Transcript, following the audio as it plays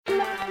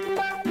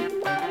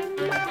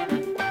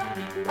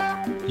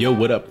Yo,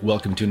 what up?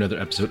 Welcome to another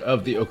episode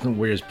of the Oakland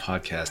Warriors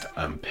podcast.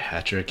 I'm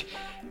Patrick,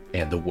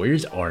 and the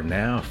Warriors are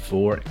now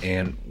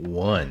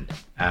 4-1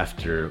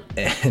 after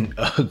an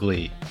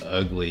ugly,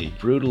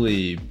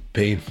 brutally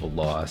painful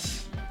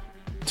loss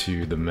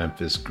to the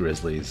Memphis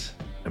Grizzlies.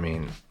 I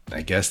mean,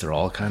 I guess they're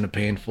all kind of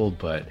painful,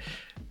 but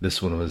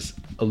this one was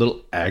a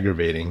little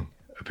aggravating,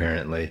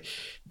 apparently.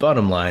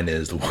 Bottom line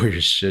is the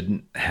Warriors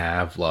shouldn't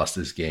have lost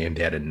this game.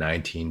 They had a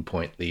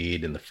 19-point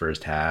lead in the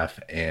first half,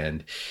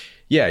 and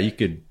yeah, you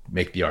could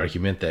make the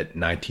argument that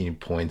 19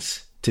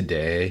 points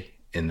today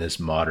in this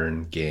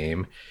modern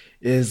game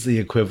is the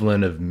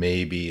equivalent of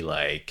maybe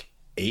like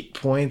 8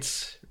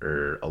 points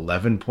or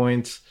 11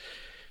 points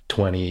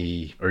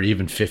 20 or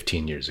even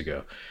 15 years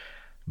ago.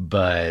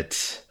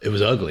 But it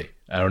was ugly.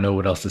 I don't know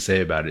what else to say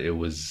about it. It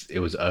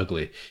was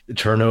ugly. The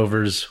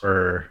turnovers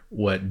are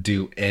what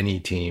do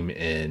any team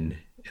in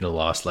a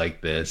loss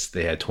like this.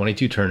 They had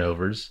 22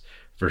 turnovers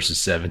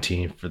versus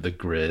 17 for the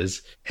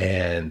Grizz,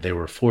 and they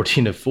were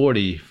 14 of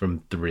 40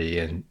 from three,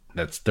 and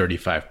that's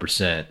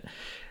 35%.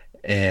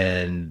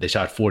 And they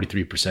shot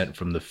 43%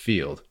 from the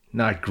field.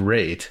 Not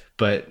great,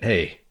 but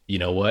hey, you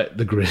know what?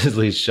 The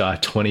Grizzlies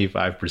shot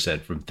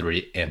 25% from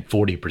three and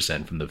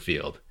 40% from the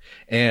field.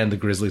 And the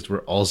Grizzlies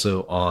were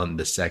also on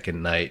the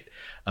second night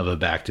of a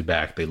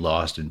back-to-back. They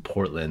lost in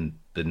Portland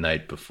the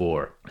night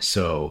before.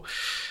 So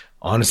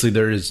honestly,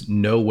 there is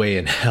no way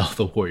in hell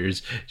the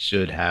Warriors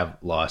should have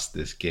lost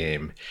this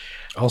game.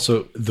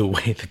 Also, the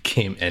way the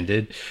game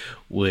ended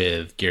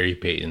with Gary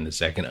Payton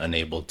II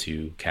unable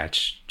to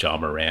catch Ja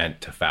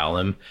Morant to foul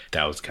him,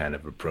 that was kind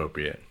of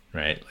appropriate,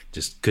 right? Like,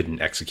 just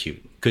couldn't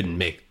execute, couldn't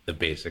make the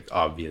basic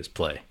obvious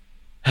play.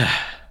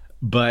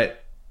 But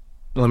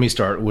let me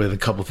start with a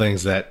couple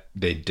things that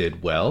they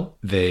did well.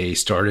 They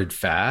started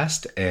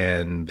fast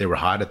and they were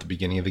hot at the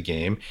beginning of the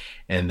game.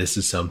 And this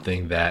is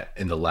something that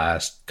in the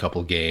last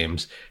couple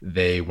games,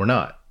 they were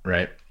not,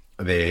 right?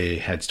 They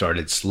had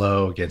started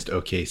slow against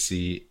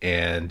OKC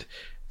and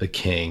the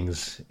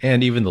Kings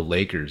and even the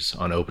Lakers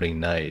on opening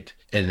night.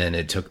 And then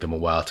it took them a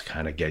while to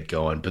kind of get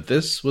going. But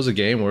this was a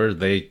game where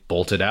they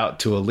bolted out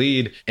to a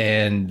lead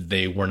and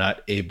they were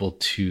not able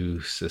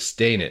to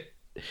sustain it.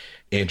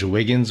 Andrew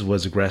Wiggins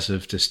was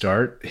aggressive to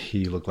start.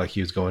 He looked like he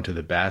was going to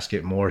the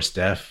basket more.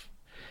 Steph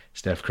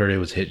Curry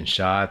was hitting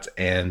shots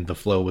and the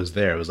flow was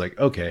there. It was like,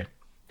 okay,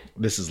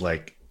 this is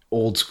like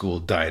old school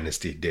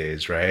dynasty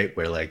days, right?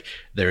 Where like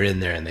they're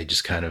in there and they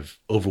just kind of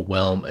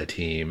overwhelm a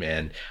team.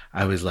 And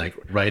I was like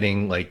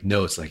writing like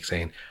notes, like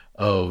saying,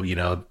 oh, you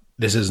know,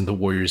 this isn't the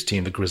Warriors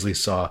team the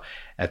Grizzlies saw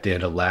at the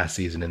end of last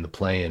season in the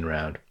play-in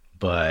round.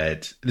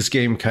 But this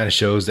game kind of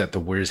shows that the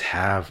Warriors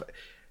have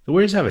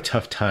a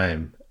tough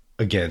time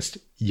against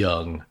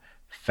young,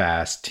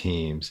 fast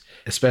teams,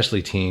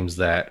 especially teams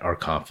that are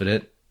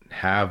confident,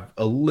 have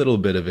a little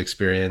bit of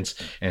experience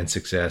and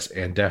success,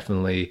 and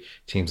definitely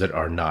teams that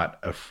are not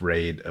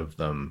afraid of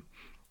them.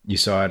 You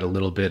saw it a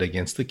little bit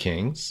against the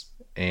Kings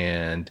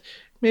and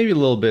maybe a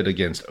little bit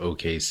against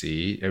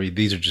OKC. I mean,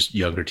 these are just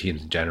younger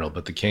teams in general,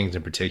 but the Kings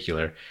in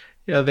particular,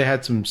 you know, they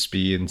had some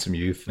speed and some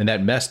youth, and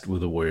that messed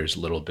with the Warriors a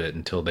little bit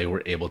until they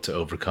were able to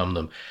overcome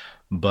them.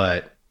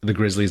 But the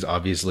Grizzlies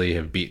obviously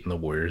have beaten the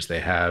Warriors.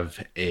 They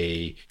have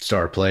a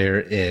star player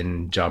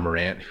in Ja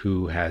Morant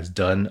who has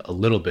done a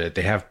little bit.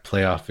 They have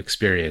playoff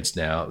experience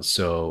now,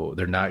 so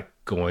they're not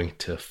going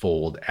to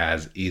fold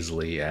as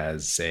easily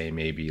as, say,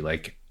 maybe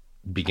like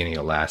beginning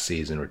of last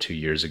season or 2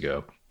 years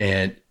ago.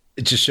 And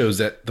it just shows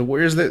that the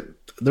Warriors, they're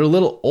a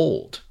little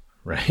old,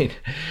 right?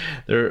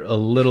 They're a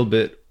little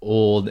bit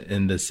old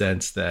in the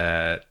sense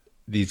that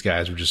these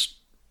guys were just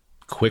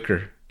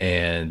quicker.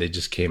 And they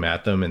just came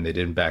at them and they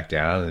didn't back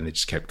down and they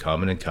just kept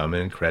coming and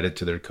coming. Credit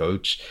to their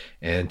coach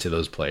and to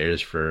those players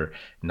for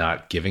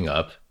not giving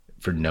up,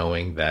 for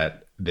knowing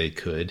that they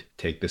could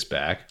take this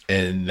back.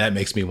 And that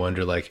makes me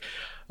wonder, like,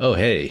 oh,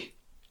 hey,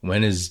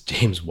 when is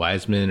James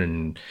Wiseman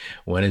and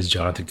when is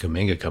Jonathan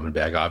Kuminga coming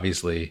back?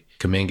 Obviously,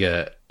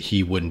 Kuminga,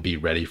 he wouldn't be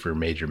ready for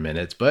major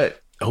minutes, but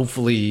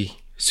hopefully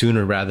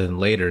sooner rather than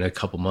later, in a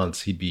couple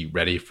months, he'd be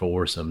ready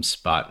for some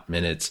spot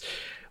minutes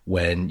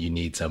when you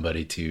need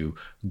somebody to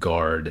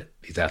guard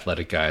these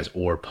athletic guys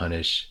or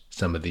punish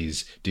some of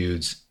these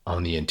dudes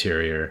on the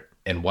interior.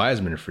 And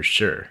Wiseman for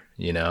sure,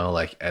 you know,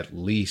 like at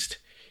least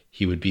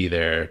he would be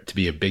there to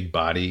be a big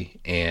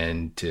body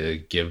and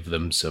to give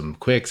them some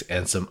quicks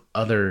and some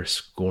other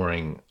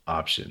scoring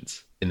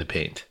options in the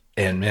paint.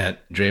 And man,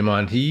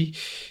 Draymond,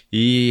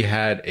 he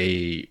had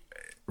a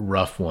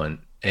rough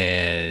one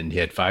and he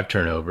had 5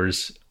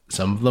 turnovers.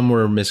 Some of them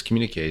were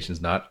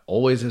miscommunications, not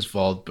always his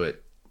fault,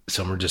 but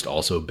some were just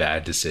also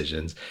bad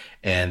decisions.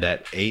 And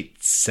that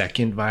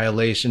 8-second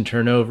violation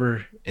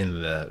turnover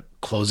in the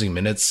closing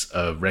minutes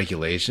of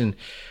regulation,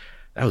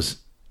 that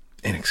was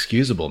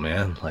inexcusable,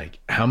 man. Like,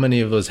 how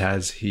many of those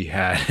has he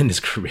had in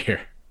his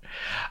career?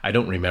 I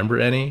don't remember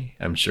any.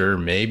 I'm sure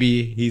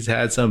maybe he's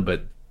had some,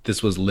 but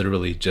this was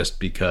literally just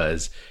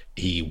because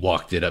he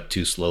walked it up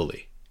too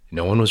slowly.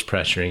 No one was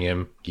pressuring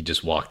him. He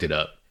just walked it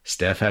up.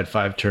 Steph had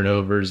 5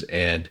 turnovers,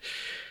 and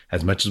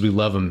as much as we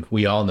love him,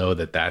 we all know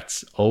that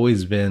that's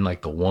always been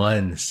like the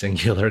one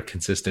singular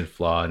consistent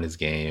flaw in his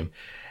game.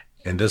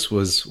 And this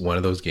was one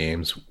of those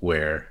games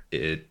where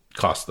it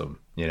cost them,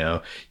 you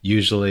know.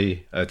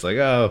 Usually it's like,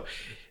 oh,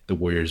 the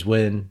Warriors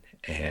win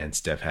and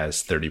Steph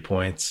has 30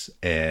 points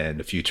and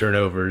a few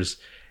turnovers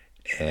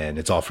and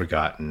it's all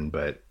forgotten.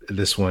 But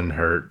this one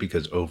hurt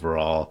because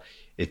overall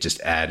it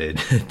just added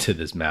to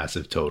this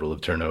massive total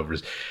of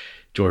turnovers.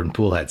 Jordan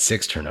Poole had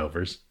 6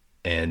 turnovers,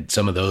 and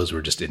some of those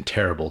were just in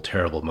terrible,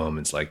 terrible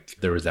moments. Like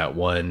there was that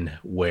one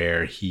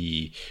where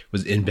he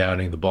was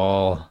inbounding the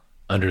ball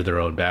under their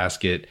own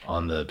basket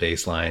on the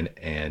baseline,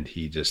 and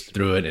he just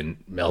threw it,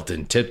 and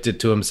Melton tipped it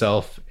to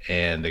himself,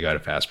 and they got a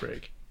fast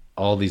break.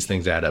 All these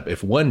things add up.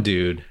 If one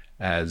dude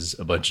has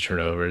a bunch of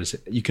turnovers,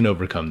 you can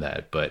overcome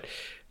that. But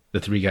the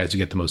 3 guys who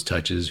get the most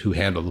touches, who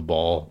handle the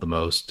ball the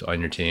most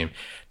on your team,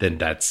 then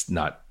that's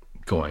not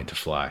going to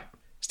fly.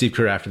 Steve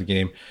Kerr after the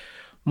game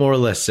more or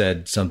less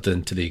said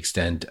something to the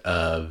extent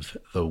of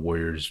the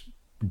Warriors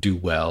do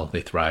well.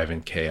 They thrive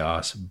in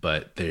chaos,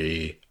 but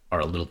they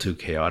are a little too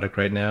chaotic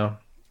right now.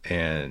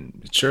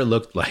 And it sure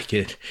looked like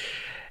it,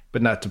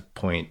 but not to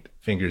point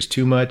fingers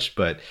too much,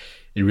 but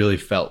it really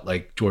felt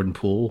like Jordan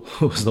Poole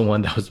was the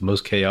one that was the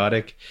most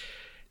chaotic.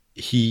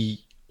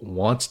 He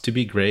wants to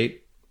be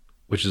great,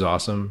 which is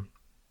awesome,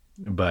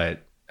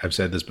 but I've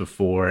said this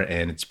before,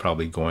 and it's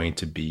probably going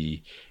to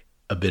be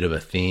a bit of a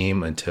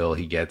theme until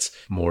he gets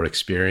more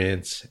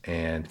experience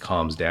and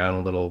calms down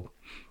a little.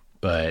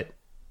 But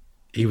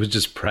he was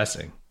just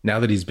pressing. Now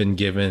that he's been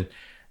given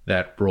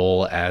that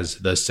role as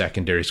the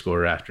secondary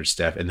scorer after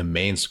Steph and the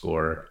main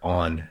scorer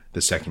on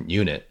the second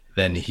unit,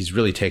 then he's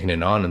really taken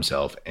it on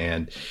himself.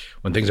 And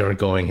when things aren't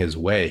going his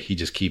way, he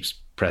just keeps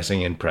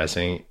pressing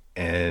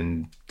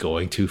and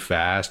going too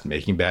fast,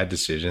 making bad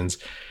decisions.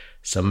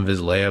 Some of his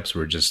layups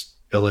were just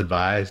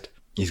ill-advised.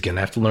 He's going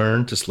to have to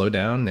learn to slow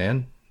down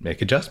and make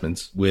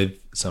adjustments with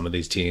some of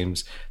these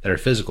teams that are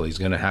physical. He's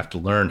going to have to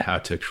learn how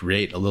to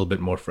create a little bit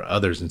more for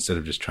others instead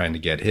of just trying to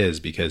get his,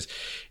 because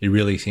it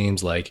really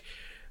seems like,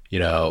 you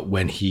know,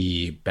 when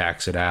he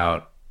backs it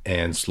out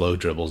and slow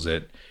dribbles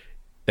it,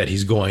 that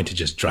he's going to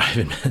just drive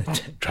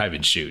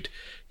and shoot.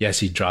 Yes,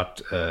 he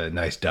dropped a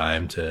nice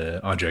dime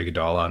to Andre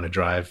Iguodala on a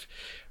drive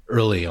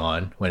early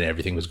on when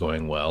everything was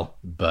going well,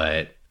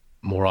 but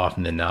more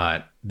often than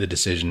not, the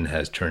decision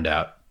has turned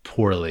out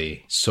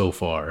poorly so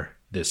far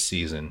this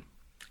season.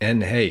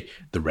 And hey,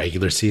 the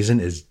regular season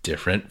is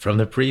different from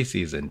the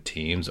preseason.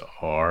 Teams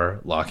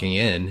are locking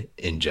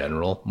in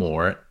general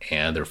more,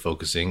 and they're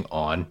focusing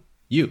on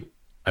you.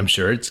 I'm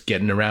sure it's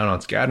getting around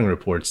on scouting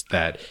reports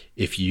that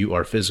if you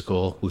are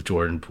physical with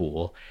Jordan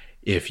Poole,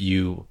 if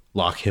you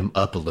lock him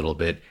up a little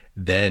bit,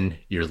 then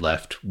you're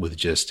left with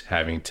just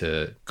having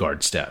to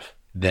guard Steph.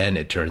 Then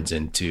it turns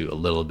into a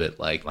little bit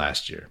like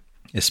last year,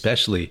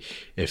 especially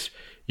if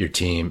your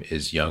team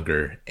is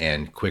younger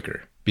and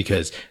quicker,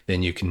 because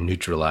then you can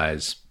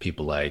neutralize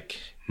people like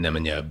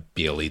Nemanja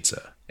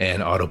Bjelica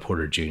and Otto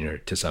Porter Jr.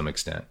 to some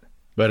extent.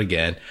 But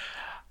again,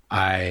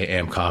 I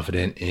am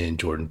confident in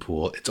Jordan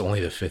Poole. It's only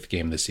the 5th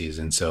game of the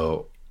season,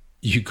 so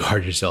you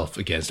guard yourself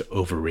against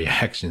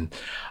overreaction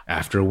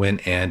after a win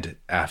and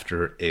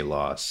after a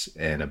loss,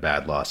 and a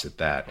bad loss at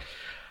that.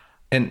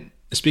 And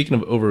speaking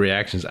of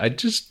overreactions, I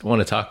just want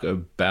to talk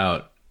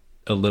about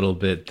a little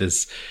bit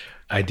this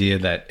idea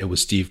that it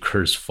was Steve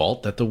Kerr's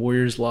fault that the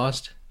Warriors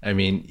lost. I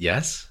mean,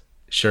 yes,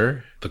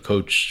 sure, the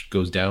coach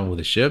goes down with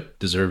the ship,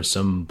 deserves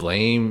some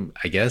blame,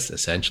 I guess,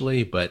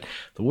 essentially, but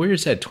the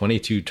Warriors had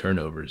 22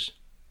 turnovers.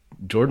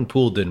 Jordan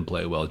Poole didn't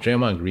play well.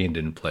 Draymond Green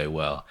didn't play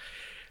well.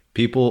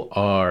 People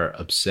are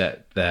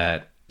upset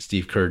that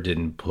Steve Kerr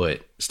didn't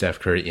put Steph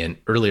Curry in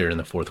earlier in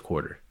the 4th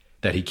quarter,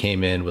 that he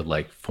came in with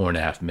like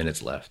 4.5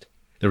 minutes left.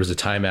 There was a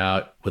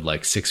timeout with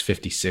like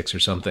 6:56 or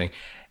something,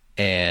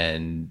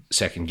 and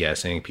second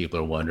guessing, people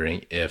are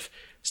wondering if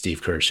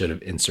Steve Kerr should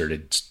have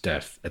inserted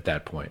Steph at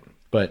that point.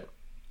 But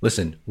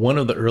listen, one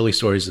of the early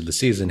stories of the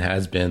season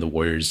has been the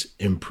Warriors'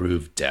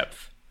 improved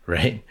depth,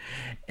 right?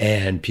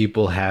 And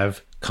people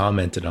have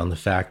commented on the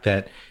fact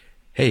that,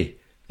 hey,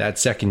 that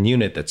second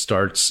unit that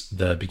starts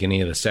the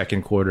beginning of the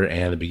 2nd quarter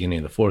and the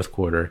beginning of the 4th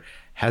quarter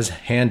has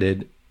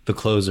handed the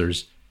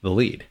closers the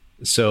lead.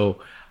 So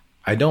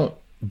I don't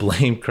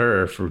blame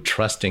Kerr for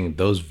trusting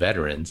those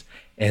veterans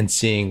and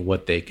seeing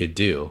what they could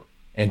do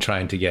and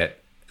trying to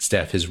get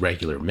Steph his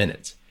regular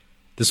minutes.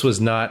 This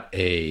was not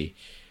a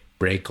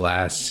break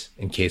glass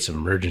in case of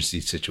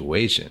emergency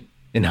situation.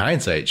 In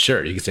hindsight,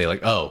 sure, you could say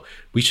like, oh,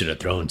 we should have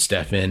thrown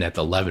Steph in at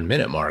the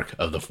 11-minute mark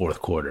of the 4th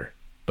quarter.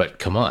 But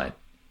come on.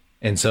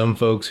 And some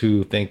folks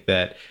who think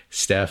that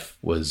Steph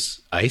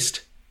was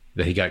iced,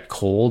 that he got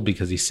cold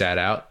because he sat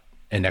out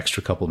an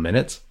extra couple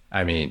minutes,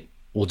 I mean,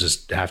 we'll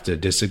just have to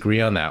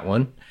disagree on that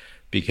one,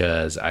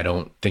 because I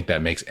don't think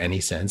that makes any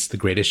sense. The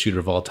greatest shooter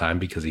of all time,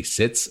 because he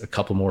sits a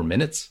couple more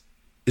minutes,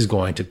 is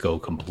going to go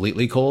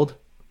completely cold.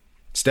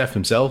 Steph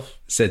himself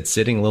said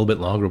sitting a little bit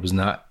longer was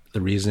not the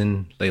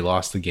reason they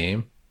lost the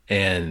game.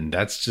 And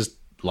that's just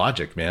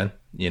logic, man.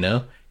 You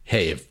know,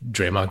 hey, if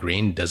Draymond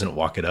Green doesn't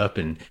walk it up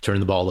and turn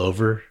the ball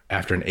over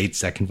after an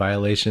 8-second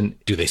violation,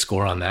 do they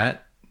score on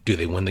that? Do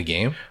they win the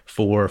game?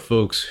 For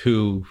folks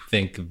who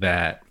think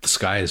that the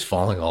sky is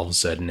falling all of a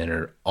sudden and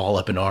are all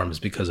up in arms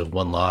because of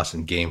one loss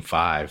in game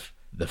 5,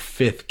 the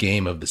 5th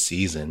game of the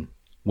season,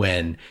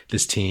 when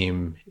this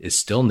team is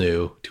still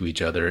new to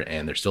each other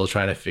and they're still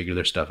trying to figure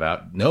their stuff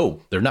out. No,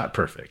 they're not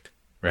perfect,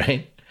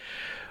 right?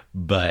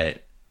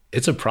 But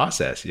it's a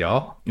process,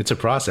 y'all. It's a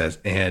process.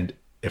 And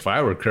if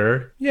I were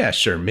Kerr, yeah,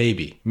 sure,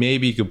 maybe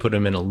you could put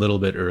him in a little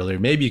bit earlier.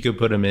 Maybe you could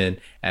put him in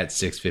at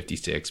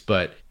 6:56.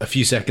 But a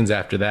few seconds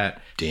after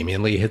that,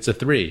 Damian Lee hits a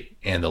 3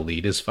 and the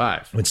lead is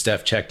 5. When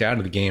Steph checked out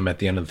of the game at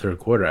the end of the third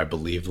quarter, I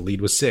believe the lead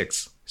was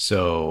 6.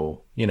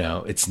 So,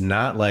 it's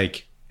not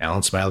like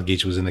Alan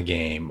Smiley-Geach was in the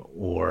game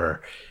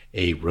or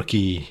a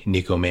rookie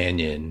Nico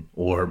Mannion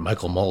or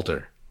Michael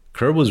Mulder.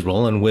 Kerr was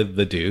rolling with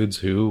the dudes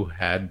who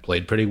had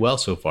played pretty well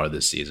so far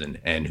this season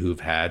and who've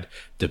had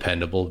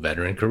dependable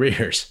veteran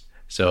careers.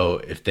 So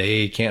if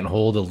they can't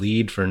hold a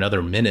lead for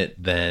another minute,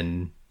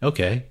 then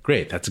okay,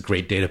 great. That's a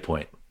great data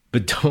point.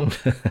 But don't,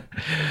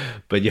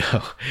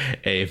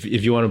 hey, if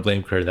you want to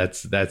blame Kerr,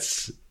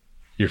 that's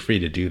you're free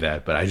to do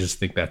that. But I just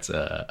think that's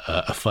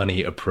a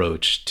funny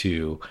approach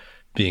to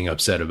being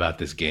upset about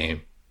this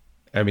game.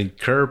 I mean,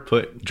 Kerr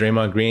put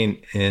Draymond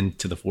Green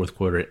into the fourth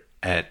quarter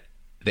at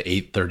the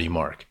 8:30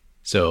 mark.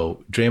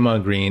 So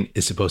Draymond Green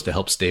is supposed to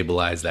help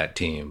stabilize that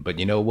team. But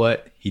you know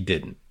what? He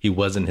didn't. He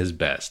wasn't his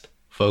best.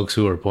 Folks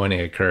who are pointing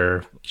at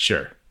Kerr,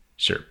 sure.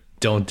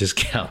 Don't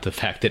discount the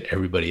fact that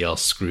everybody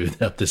else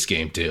screwed up this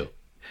game too.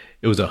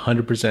 It was a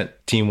 100%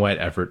 team-wide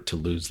effort to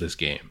lose this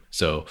game.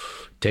 So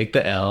take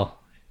the L,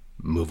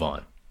 move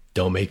on.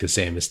 Don't make the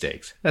same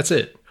mistakes. That's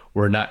it.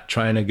 We're not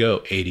trying to go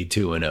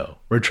 82-0.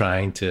 We're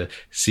trying to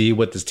see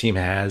what this team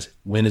has,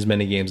 win as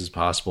many games as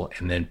possible,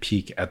 and then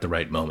peak at the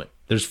right moment.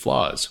 There's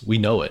flaws. We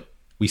know it.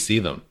 We see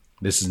them.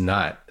 This is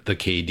not the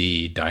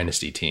KD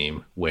dynasty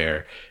team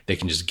where they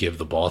can just give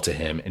the ball to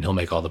him and he'll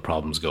make all the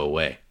problems go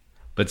away.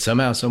 But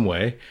somehow, some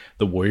way,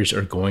 the Warriors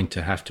are going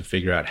to have to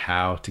figure out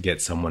how to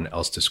get someone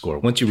else to score.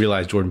 Once you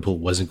realize Jordan Poole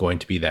wasn't going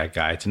to be that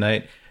guy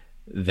tonight,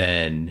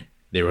 then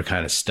they were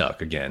kind of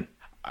stuck again.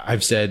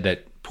 I've said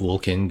that Poole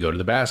can go to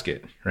the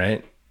basket,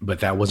 right? But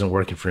that wasn't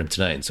working for him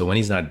tonight. And so when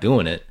he's not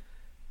doing it,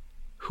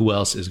 who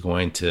else is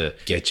going to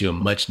get you a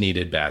much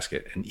needed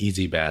basket, an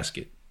easy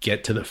basket,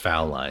 get to the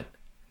foul line?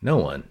 No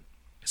one.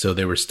 So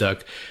they were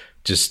stuck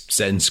just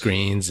setting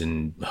screens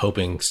and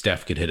hoping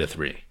Steph could hit a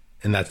 3.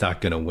 And that's not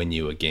going to win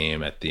you a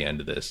game at the end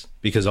of this.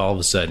 Because all of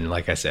a sudden,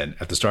 like I said,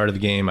 at the start of the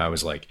game, I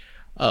was like,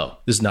 oh,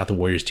 this is not the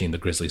Warriors team the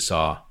Grizzlies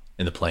saw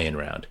in the play-in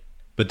round.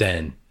 But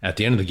then at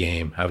the end of the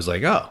game, I was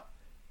like, oh,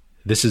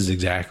 this is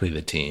exactly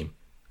the team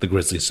the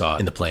Grizzlies saw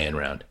in the play-in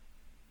round.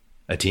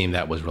 A team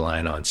that was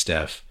relying on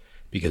Steph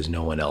because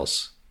no one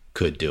else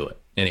could do it.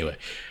 Anyway,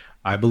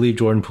 I believe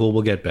Jordan Poole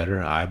will get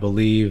better. I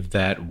believe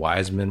that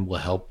Wiseman will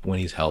help when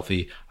he's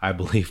healthy. I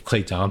believe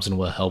Klay Thompson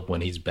will help when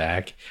he's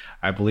back.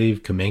 I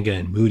believe Kuminga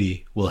and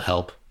Moody will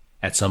help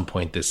at some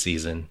point this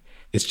season.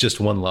 It's just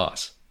one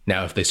loss.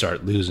 Now, if they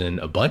start losing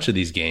a bunch of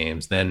these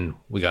games, then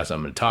we got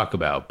something to talk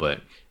about.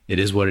 But it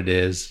is what it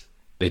is.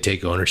 They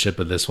take ownership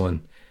of this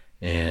one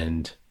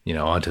and,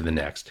 on to the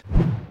next.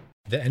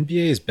 The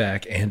NBA is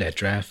back, and at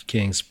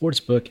DraftKings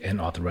Sportsbook, an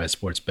authorized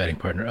sports betting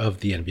partner of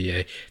the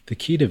NBA, the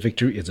key to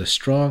victory is a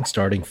strong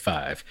starting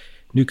 5.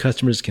 New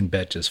customers can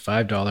bet just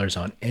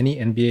 $5 on any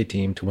NBA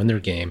team to win their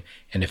game,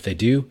 and if they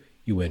do,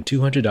 you win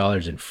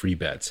 $200 in free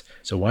bets.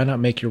 So why not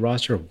make your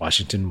roster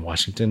Washington,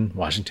 Washington,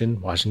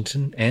 Washington,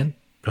 Washington, and,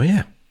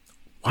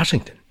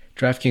 Washington.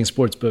 DraftKings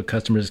Sportsbook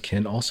customers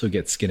can also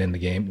get skin in the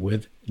game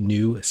with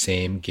new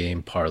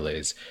same-game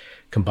parlays.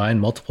 Combine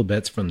multiple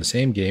bets from the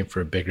same game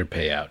for a bigger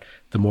payout.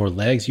 The more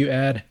legs you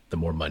add, the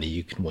more money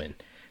you can win.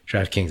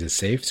 DraftKings is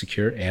safe,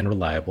 secure, and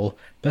reliable.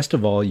 Best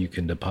of all, you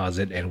can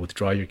deposit and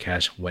withdraw your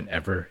cash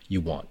whenever you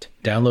want.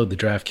 Download the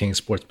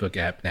DraftKings Sportsbook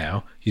app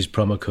now. Use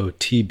promo code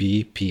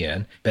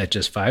TBPN. Bet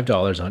just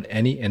 $5 on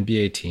any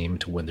NBA team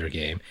to win their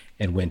game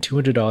and win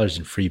 $200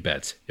 in free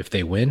bets. If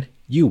they win,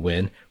 you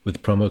win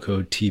with promo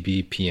code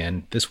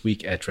TBPN this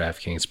week at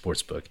DraftKings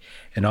Sportsbook,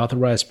 an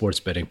authorized sports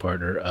betting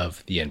partner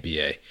of the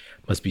NBA.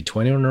 Must be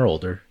 21 or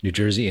older, New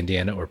Jersey,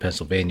 Indiana, or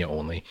Pennsylvania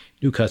only.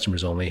 New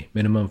customers only.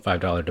 Minimum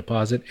 $5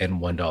 deposit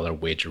and $1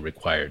 wager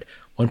required.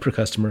 One per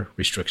customer.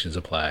 Restrictions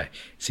apply.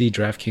 See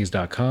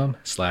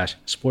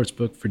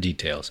DraftKings.com/sportsbook for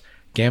details.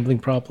 Gambling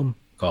problem?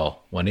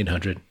 Call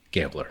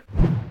 1-800-GAMBLER.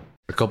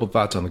 A couple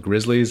thoughts on the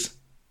Grizzlies.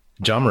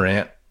 Ja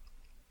Morant.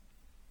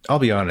 I'll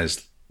be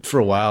honest. For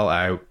a while,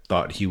 I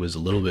thought he was a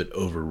little bit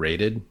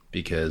overrated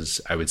because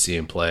I would see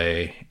him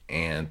play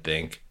and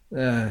think,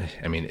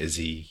 is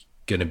he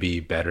going to be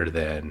better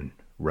than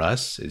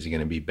Russ? Is he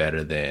going to be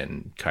better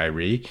than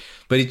Kyrie?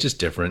 But he's just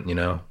different,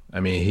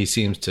 he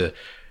seems to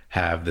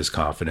have this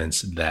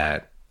confidence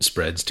that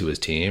spreads to his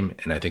team,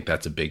 and I think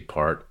that's a big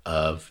part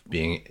of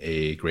being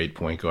a great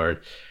point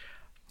guard.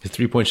 His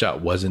three-point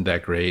shot wasn't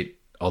that great,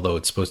 although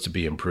it's supposed to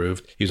be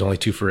improved. He was only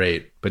 2 for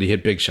 8, but he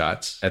hit big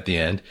shots at the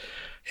end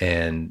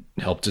and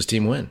helped his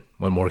team win.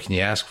 What more can you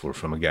ask for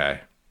from a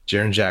guy?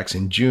 Jaren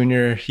Jackson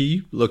Jr.,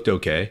 he looked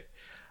okay.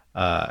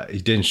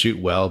 He didn't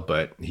shoot well,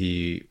 but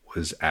he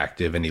was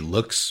active and he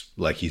looks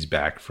like he's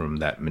back from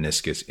that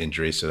meniscus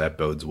injury. So that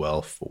bodes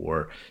well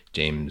for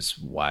James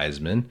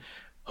Wiseman,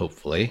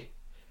 hopefully.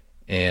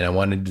 And I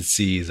wanted to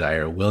see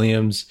Zaire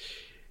Williams.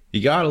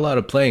 He got a lot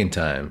of playing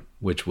time,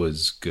 which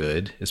was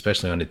good,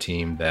 especially on a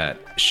team that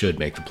should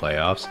make the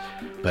playoffs.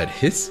 But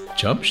his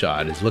jump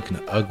shot is looking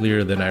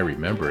uglier than I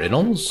remember. It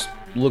almost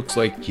looks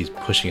like he's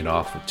pushing it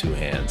off with two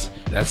hands.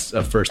 That's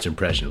a first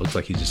impression. It looks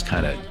like he's just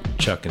kind of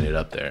chucking it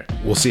up there.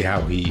 We'll see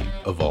how he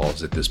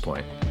evolves at this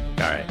point.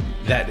 All right.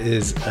 That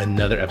is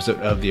another episode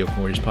of the Oakland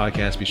Warriors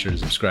podcast. Be sure to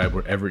subscribe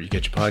wherever you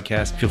get your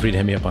podcast. Feel free to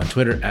hit me up on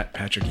Twitter at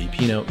Patrick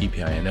Epino,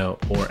 E-P-I-N-O,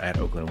 or at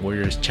Oakland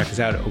Warriors. Check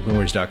us out at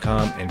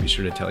OaklandWarriors.com and be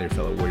sure to tell your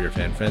fellow Warrior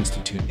fan friends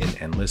to tune in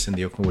and listen.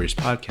 The Oakland Warriors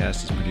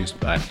podcast is produced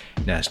by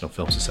National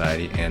Film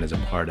Society and is a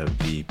part of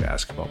the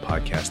Basketball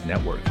Podcast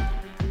Network.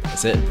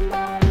 That's it.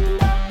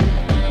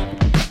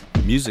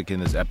 Music in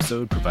this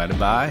episode provided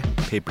by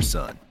Paper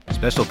Sun.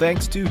 Special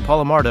thanks to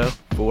Paul Amardo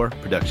for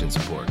production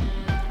support.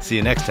 See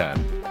you next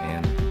time.